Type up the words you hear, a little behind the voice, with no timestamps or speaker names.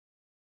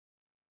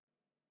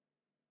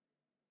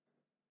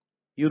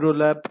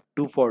EuroLab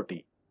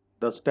 240,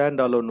 the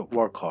standalone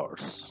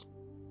workhorse.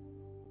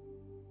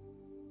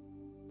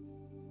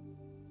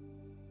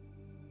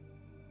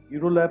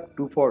 EuroLab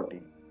 240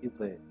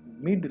 is a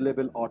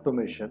mid-level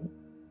automation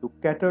to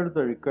cater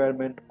the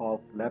requirement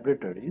of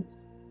laboratories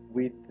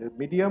with a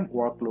medium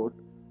workload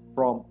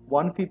from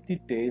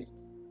 150 tests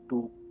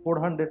to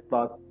 400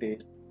 plus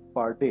tests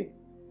per day.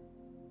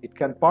 It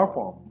can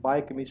perform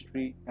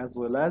biochemistry as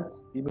well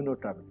as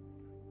immunotherapy.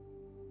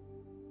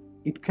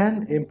 It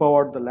can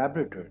empower the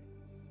laboratory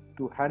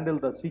to handle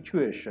the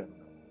situation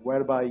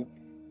whereby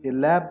a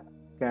lab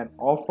can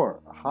offer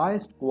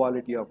highest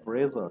quality of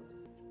results.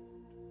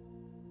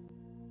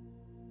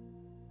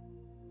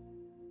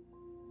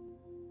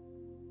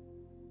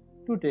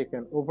 To take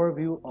an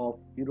overview of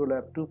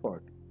EuroLab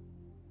 240,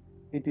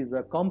 it is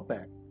a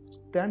compact,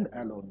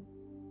 stand-alone,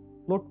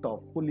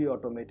 float-top fully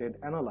automated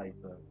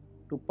analyzer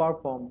to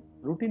perform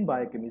routine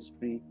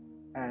biochemistry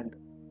and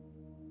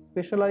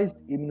specialized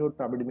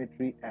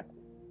immunoturbidimetry assays.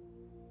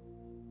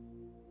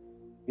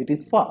 It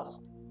is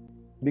fast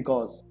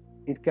because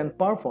it can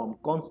perform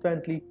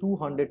constantly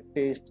 200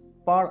 tests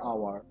per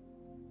hour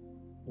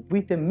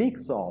with a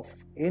mix of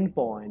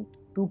endpoint,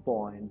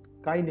 two-point,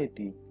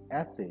 kinetic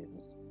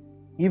assays,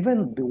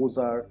 even those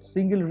are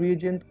single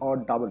reagent or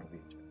double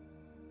reagent.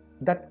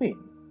 That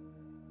means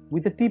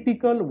with a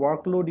typical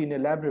workload in a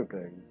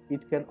laboratory,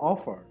 it can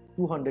offer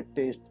 200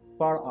 tests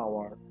per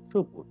hour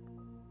throughput.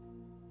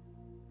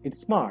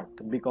 It's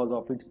smart because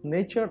of its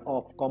nature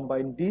of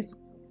combined disk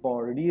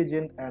for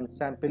reagent and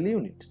sample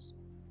units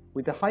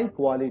with a high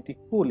quality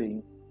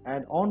cooling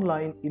and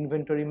online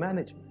inventory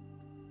management.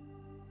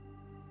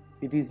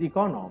 It is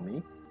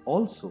economic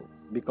also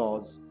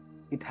because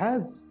it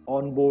has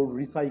onboard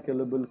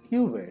recyclable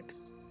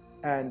cuvettes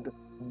and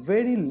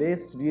very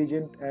less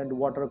reagent and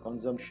water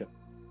consumption,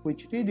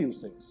 which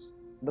reduces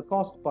the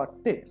cost per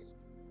test.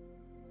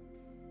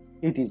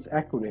 It is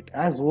accurate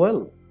as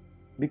well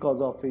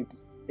because of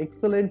its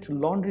excellent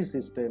laundry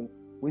system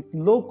with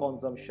low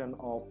consumption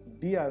of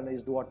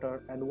deionized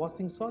water and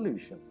washing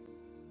solution,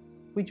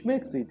 which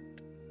makes it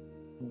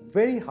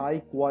very high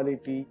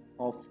quality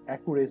of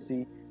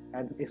accuracy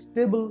and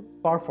stable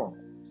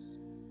performance.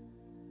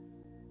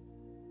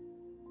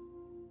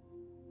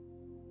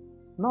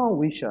 Now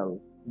we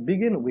shall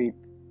begin with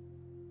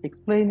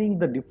explaining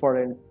the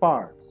different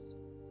parts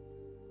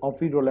of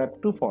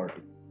EuroLab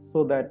 240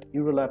 so that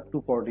EuroLab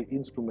 240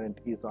 instrument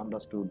is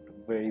understood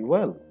very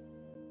well.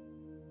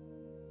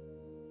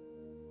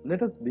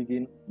 Let us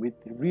begin with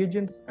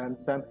reagents and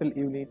sample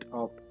unit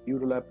of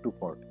EuroLab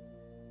 240.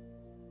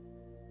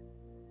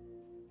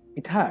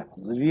 It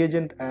has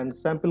reagent and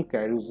sample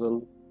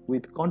carousel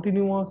with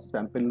continuous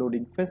sample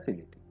loading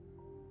facility.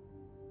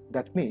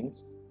 That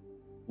means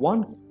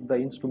once the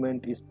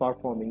instrument is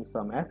performing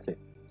some assays,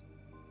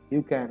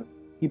 you can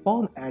keep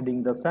on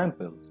adding the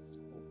samples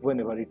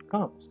whenever it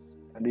comes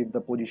and if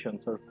the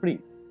positions are free.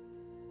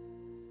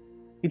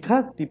 It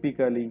has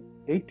typically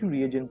 80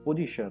 reagent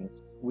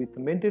positions with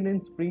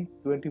maintenance-free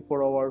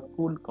 24-hour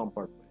cooled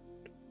compartment,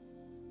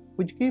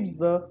 which keeps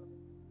the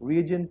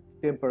reagent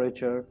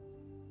temperature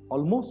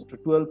almost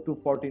 12 to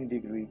 14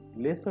 degree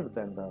lesser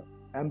than the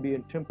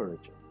ambient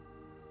temperature.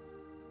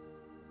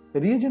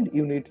 The reagent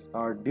units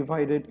are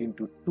divided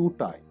into two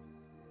types.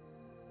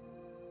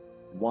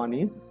 One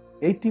is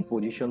 80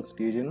 positions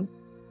reagent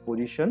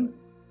position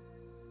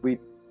with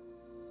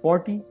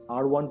 40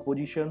 R1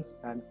 positions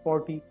and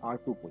 40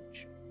 R2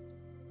 positions.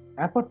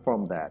 Apart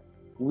from that,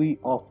 we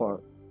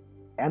offer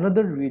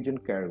another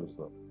reagent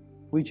carousel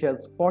which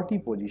has 40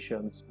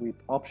 positions with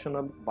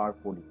optional bar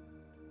cooling.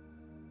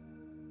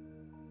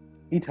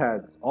 It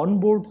has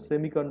onboard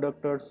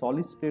semiconductor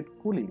solid-state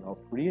cooling of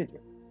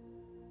reagents.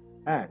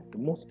 And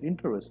most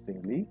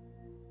interestingly,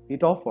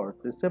 it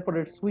offers a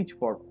separate switch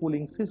for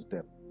cooling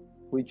system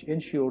which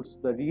ensures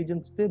the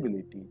reagent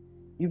stability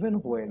even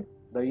when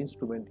the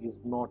instrument is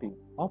not in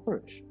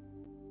operation.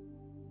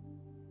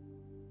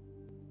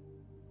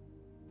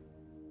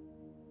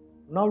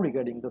 Now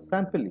regarding the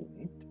sample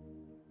unit,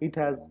 it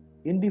has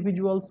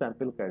individual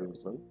sample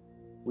carousel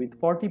with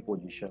 40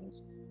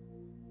 positions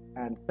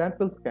and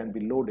samples can be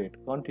loaded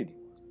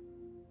continuously.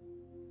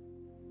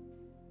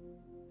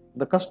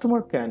 The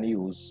customer can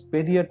use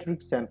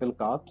pediatric sample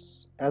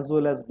cups as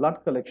well as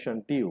blood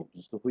collection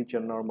tubes which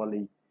are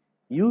normally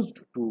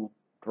used to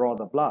draw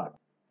the blood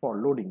for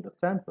loading the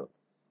samples.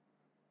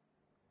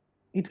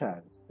 It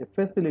has a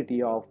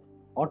facility of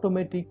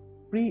automatic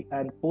pre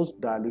and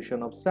post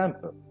dilution of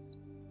samples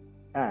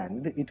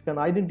and it can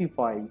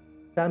identify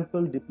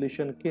sample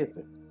depletion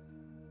cases.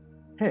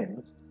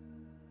 Hence,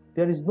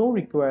 there is no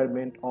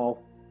requirement of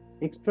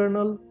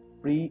external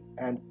pre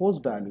and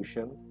post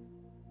dilution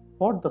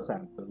for the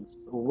samples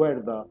where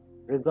the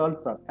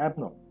results are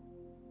abnormal.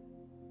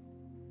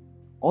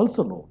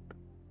 Also note,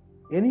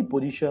 any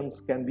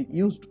positions can be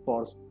used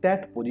for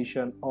stat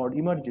position or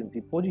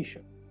emergency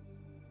position.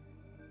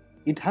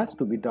 It has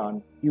to be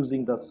done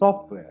using the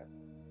software,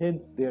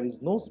 hence there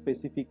is no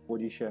specific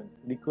position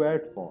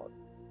required for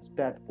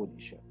stat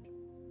position.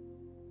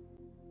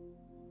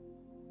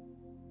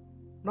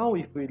 Now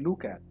if we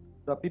look at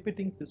the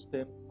pipetting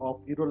system of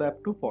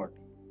EuroLab 240,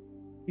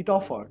 it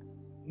offers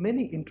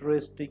many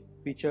interesting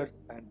features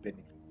and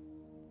benefits.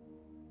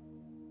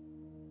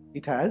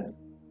 It has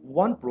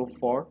one probe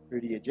for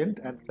reagent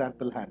and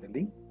sample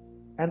handling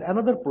and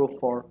another probe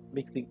for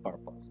mixing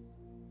purpose.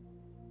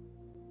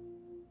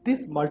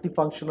 This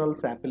multifunctional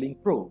sampling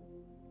probe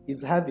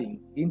is having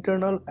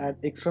internal and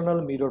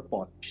external mirror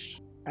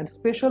polish and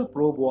special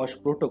probe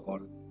wash protocol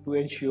to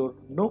ensure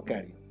no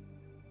carrier.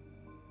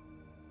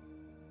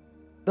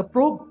 The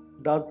probe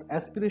does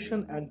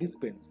aspiration and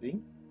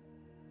dispensing,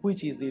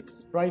 which is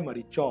its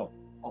primary job,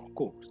 of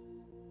course.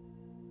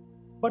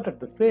 But at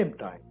the same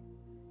time,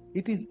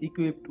 it is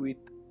equipped with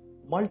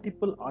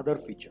multiple other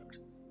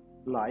features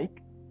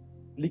like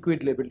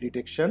liquid level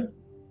detection,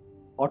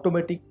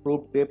 automatic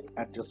probe depth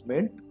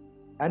adjustment,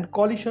 and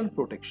collision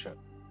protection.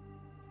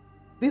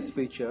 These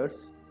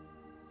features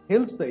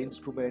helps the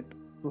instrument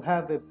to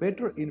have a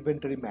better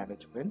inventory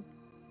management,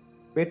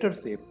 better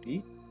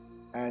safety,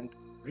 and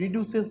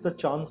reduces the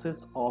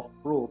chances of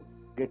probe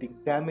getting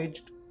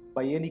damaged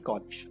by any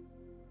collision.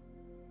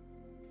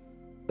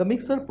 The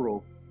mixer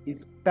probe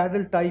is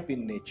paddle type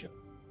in nature.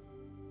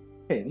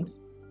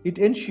 Hence, it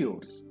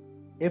ensures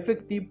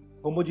effective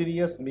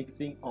homogeneous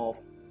mixing of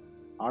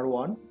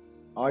R1,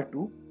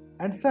 R2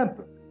 and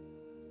samples.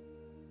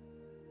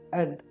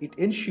 And it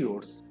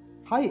ensures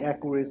high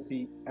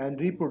accuracy and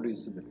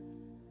reproducibility.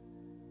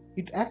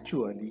 It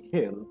actually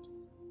helps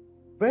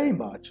very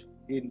much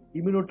in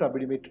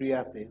immunoturbidimetry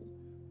assays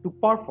to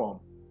perform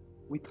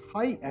with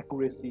high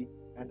accuracy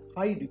and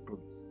high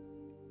reproducibility.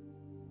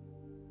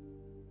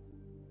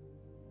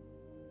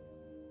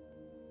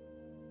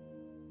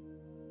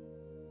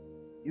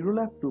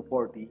 EuroLab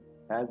 240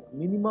 has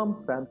minimum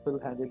sample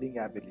handling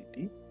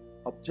ability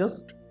of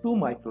just 2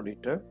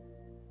 microliter,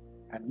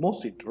 and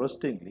most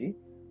interestingly,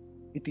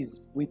 it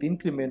is with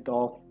increment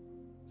of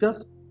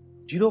just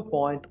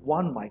 0.1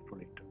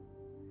 microliter.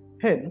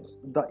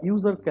 Hence, the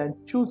user can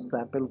choose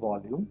sample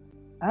volume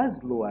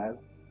as low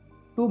as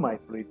 2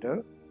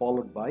 microliter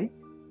followed by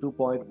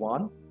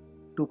 2.1,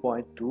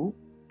 2.2,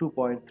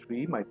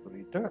 2.3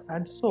 microliter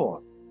and so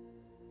on.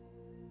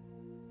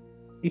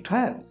 It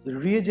has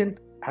reagent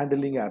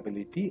handling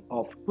ability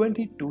of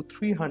 20 to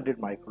 300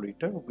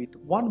 microliter with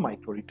 1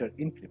 microliter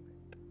increment.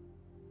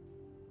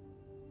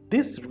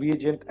 This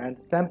reagent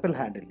and sample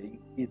handling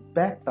is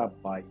backed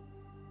up by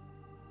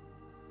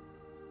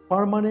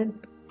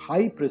permanent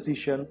high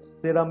precision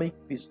ceramic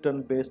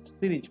piston based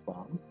syringe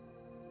pump,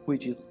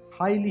 which is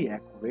highly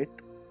accurate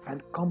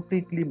and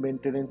completely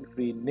maintenance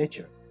free in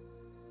nature.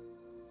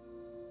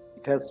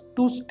 It has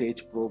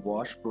two-stage probe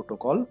wash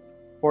protocol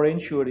for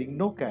ensuring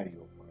no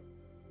carryover.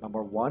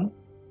 Number 1,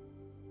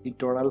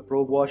 internal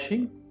probe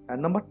washing,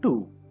 and number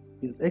 2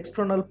 is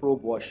external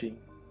probe washing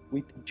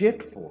with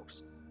jet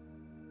force.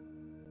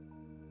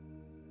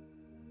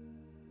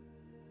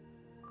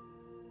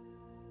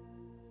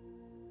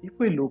 If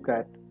we look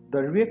at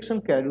the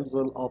reaction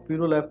carousel of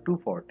EuroLab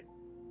 240,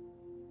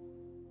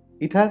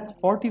 it has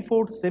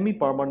 44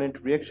 semi-permanent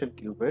reaction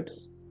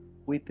cuvettes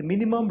with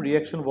minimum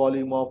reaction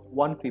volume of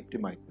 150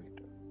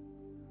 microliter.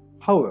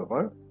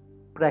 However,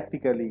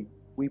 practically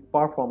we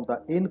perform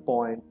the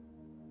endpoint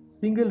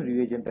single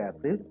reagent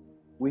assays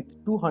with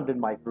 200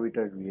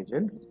 microliter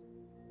reagents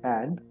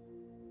and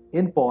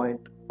endpoint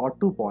or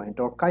two-point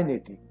or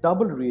kinetic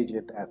double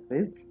reagent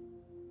assays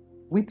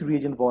with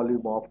reagent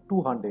volume of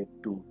 200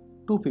 to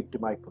 250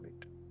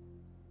 microliter.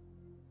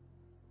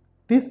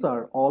 These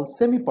are all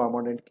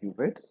semi-permanent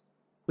cuvettes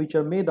which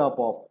are made up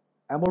of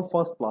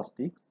amorphous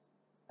plastics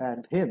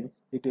and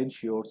hence it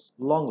ensures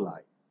long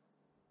life.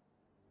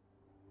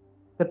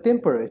 The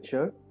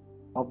temperature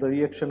of the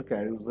reaction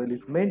carousel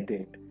is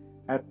maintained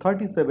at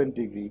 37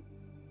 degree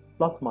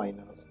plus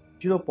minus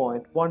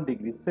 0.1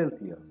 degrees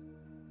Celsius.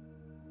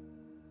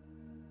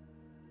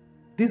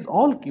 These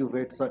all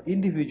cuvettes are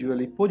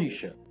individually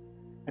positioned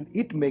and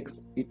it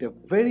makes it a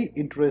very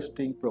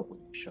interesting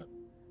proposition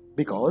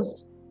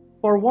because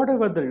for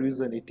whatever the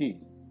reason it is,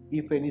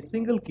 if any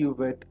single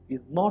cuvette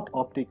is not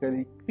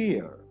optically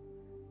clear,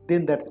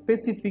 then that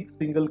specific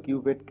single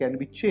cuvette can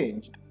be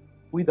changed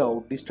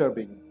without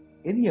disturbing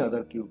any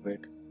other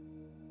cuvettes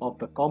of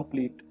the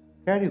complete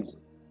carousel.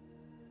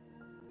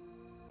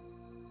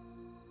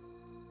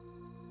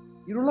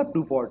 EuroLab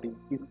 240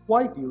 is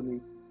quite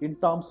unique in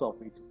terms of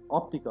its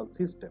optical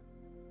system.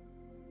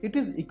 It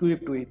is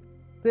equipped with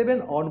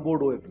 7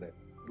 onboard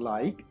wavelengths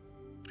like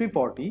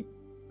 340,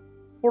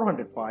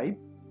 405,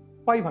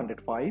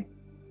 505,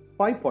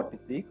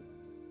 546,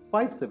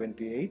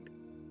 578,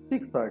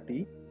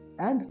 630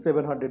 and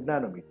 700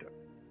 nanometer.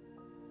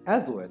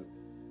 As well,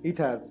 it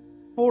has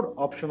 4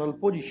 optional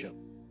positions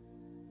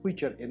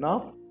which are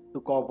enough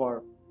to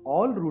cover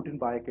all routine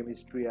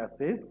biochemistry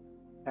assays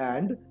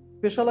and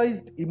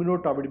specialized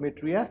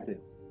immunoturbidimetry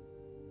assays.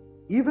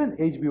 Even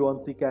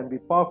HbA1c can be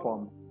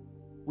performed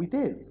with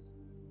ACE.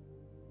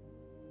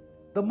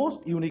 The most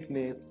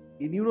uniqueness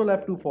in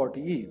EuroLab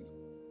 240 is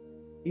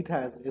it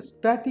has a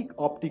static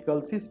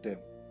optical system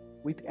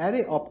with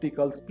array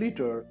optical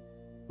splitter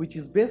which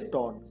is based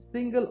on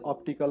single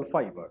optical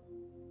fiber,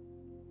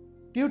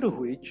 due to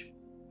which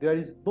there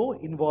is no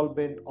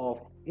involvement of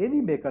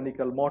any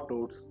mechanical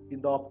motors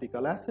in the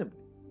optical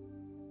assembly.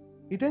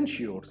 It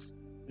ensures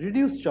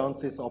reduced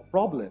chances of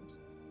problems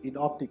in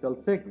optical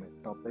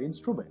segment of the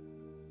instrument.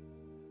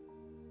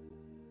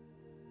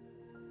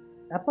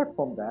 Apart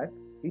from that,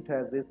 it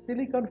has a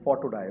silicon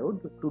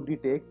photodiode to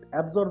detect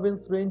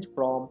absorbance range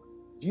from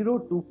 0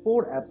 to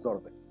 4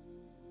 absorbance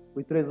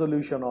with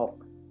resolution of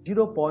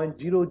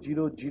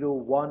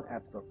 0.0001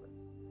 absorbance.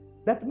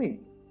 That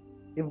means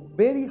a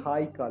very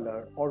high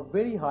color or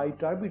very high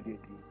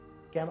turbidity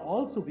can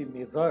also be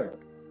measured.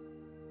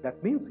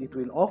 That means it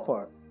will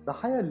offer the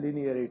higher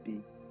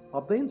linearity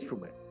of the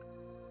instrument.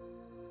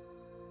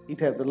 It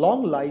has a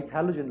long life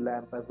halogen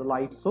lamp as the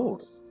light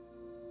source.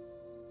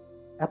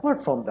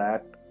 Apart from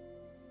that,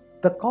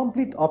 the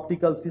complete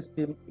optical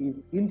system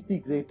is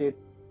integrated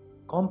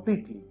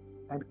completely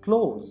and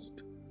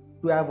closed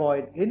to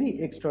avoid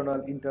any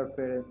external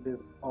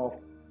interferences of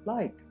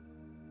lights.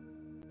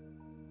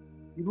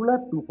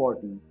 EuroLab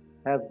 240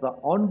 has the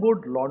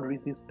onboard laundry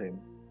system,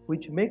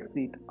 which makes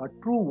it a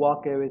true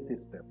walk-away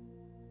system.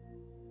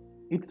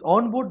 Its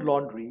onboard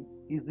laundry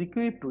is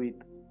equipped with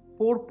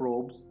 4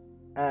 probes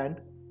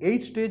and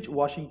 8-stage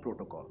washing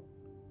protocol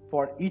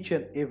for each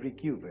and every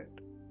cuvette.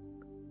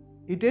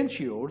 It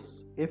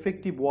ensures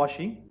effective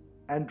washing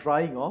and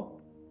drying of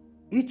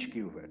each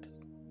cuvettes.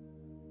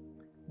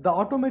 The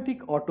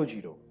automatic auto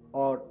zero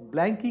or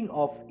blanking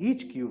of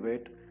each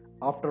cuvette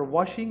after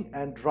washing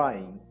and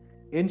drying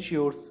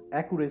ensures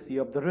accuracy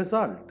of the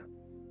result.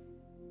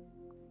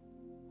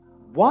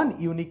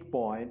 One unique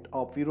point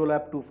of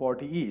EuroLab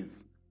 240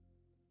 is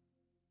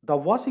the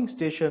washing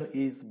station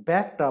is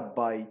backed up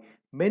by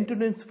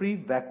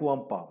maintenance-free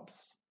vacuum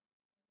pumps,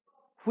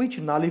 which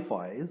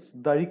nullifies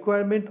the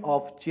requirement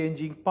of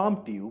changing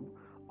pump tube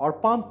or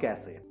pump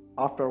cassette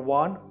after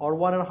 1 or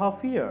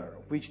 1.5 years,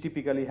 which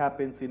typically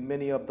happens in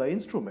many of the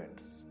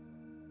instruments.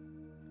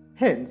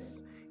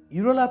 Hence,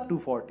 EuroLab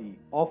 240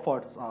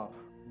 offers a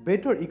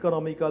better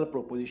economical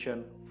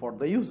proposition for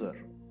the user.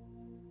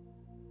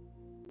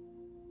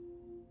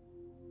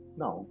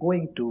 Now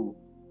going to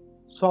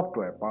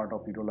software part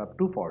of EuroLab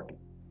 240.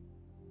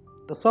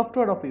 The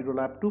software of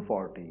EuroLab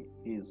 240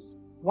 is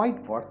quite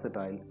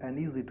versatile and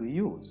easy to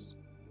use.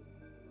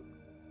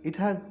 It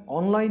has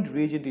online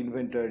reagent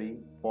inventory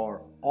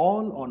for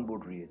all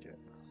onboard reagents.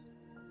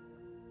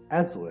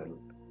 As well,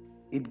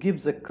 it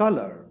gives a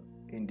color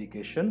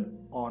indication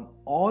on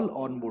all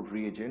onboard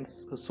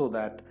reagents so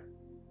that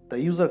the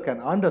user can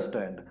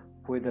understand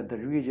whether the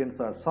reagents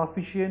are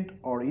sufficient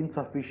or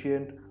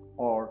insufficient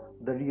or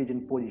the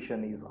reagent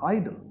position is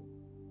idle.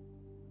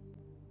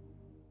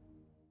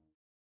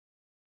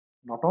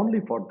 Not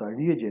only for the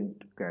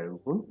reagent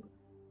carousel,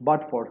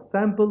 but for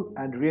sample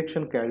and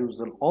reaction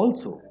carousel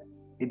also,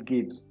 it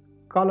gives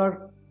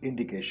color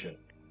indication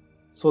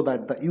so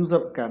that the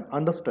user can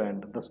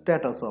understand the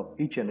status of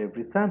each and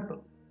every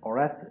sample or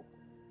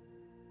assays.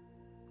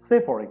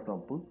 Say for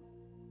example,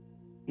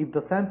 if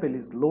the sample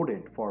is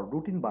loaded for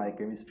routine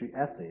biochemistry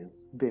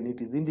assays, then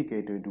it is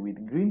indicated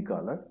with green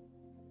color.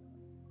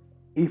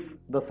 If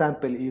the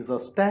sample is a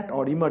stat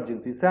or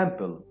emergency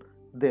sample,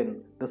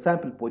 then the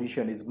sample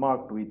position is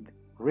marked with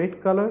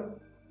red color.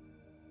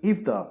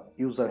 If the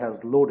user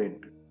has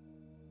loaded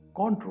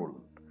control,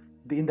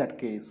 in that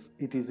case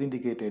it is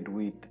indicated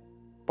with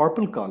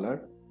purple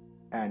color,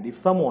 and if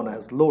someone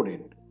has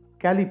loaded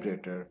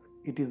calibrator,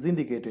 it is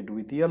indicated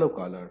with yellow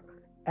color,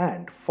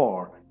 and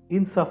for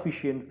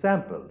insufficient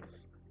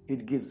samples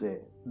it gives a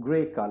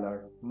gray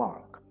color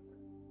mark.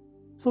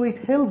 So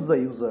it helps the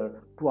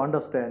user to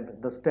understand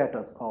the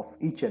status of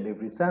each and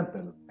every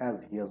sample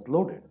as he has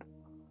loaded.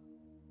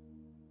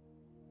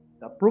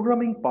 The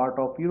programming part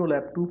of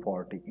EuroLab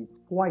 240 is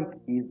quite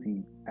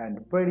easy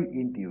and very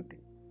intuitive.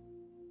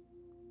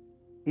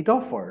 It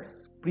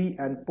offers pre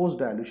and post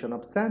dilution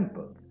of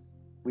samples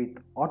with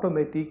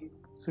automatic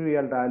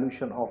serial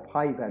dilution of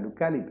high value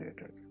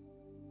calibrators.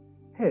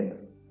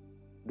 Hence,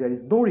 there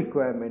is no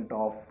requirement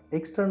of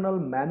external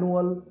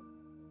manual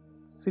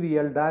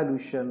serial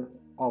dilution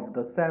of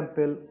the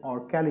sample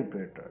or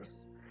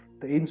calibrators.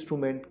 The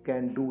instrument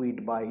can do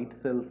it by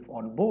itself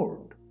on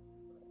board.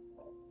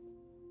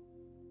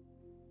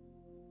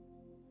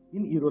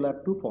 In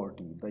EuroLab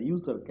 240, the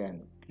user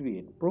can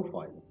create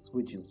profiles,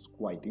 which is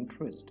quite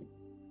interesting.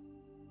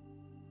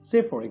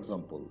 Say for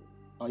example,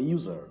 a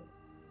user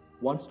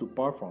wants to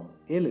perform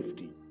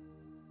LFT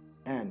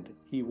and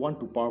he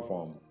wants to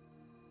perform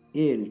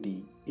ALT,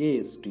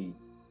 AST,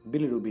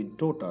 bilirubin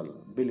total,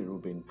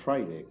 bilirubin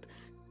triact,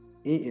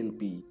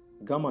 ALP,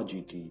 gamma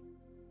GT,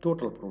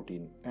 total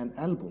protein and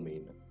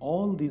albumin,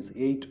 all these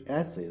 8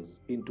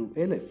 assays into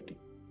LFT.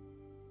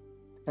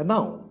 And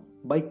now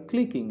by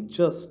clicking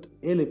just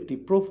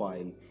LFT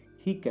profile,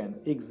 he can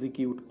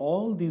execute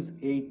all these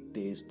 8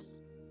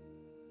 tests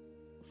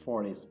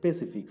for a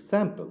specific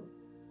sample,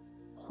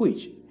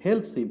 which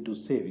helps him to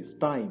save his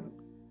time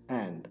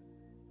and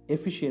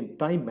efficient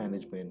time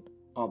management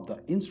of the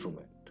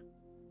instrument.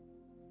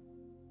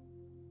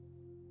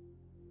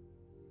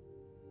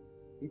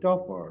 It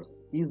offers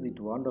easy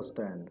to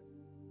understand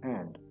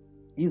and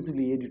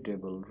easily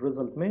editable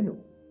result menu.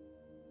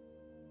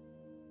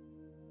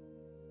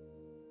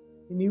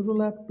 In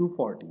EuroLab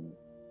 240,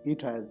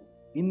 it has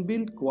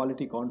inbuilt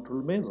quality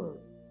control measure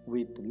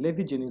with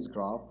Levy-Jenis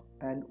graph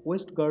and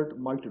Westgard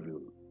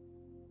multirule,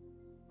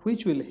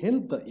 which will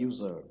help the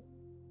user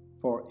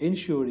for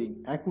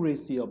ensuring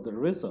accuracy of the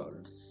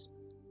results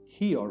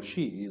he or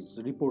she is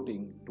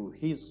reporting to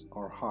his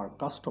or her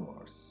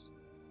customers.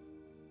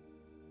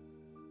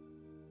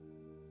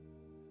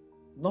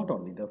 Not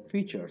only the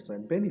features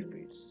and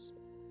benefits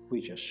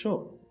which are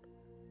shown,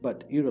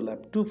 but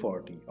EuroLab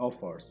 240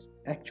 offers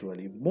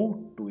actually more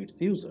to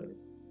its user.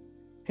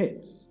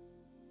 Hence,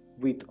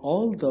 with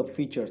all the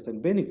features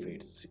and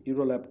benefits,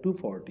 EuroLab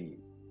 240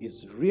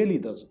 is really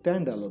the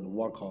standalone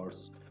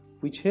workhorse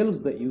which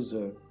helps the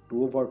user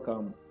to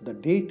overcome the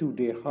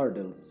day-to-day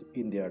hurdles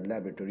in their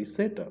laboratory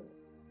setup.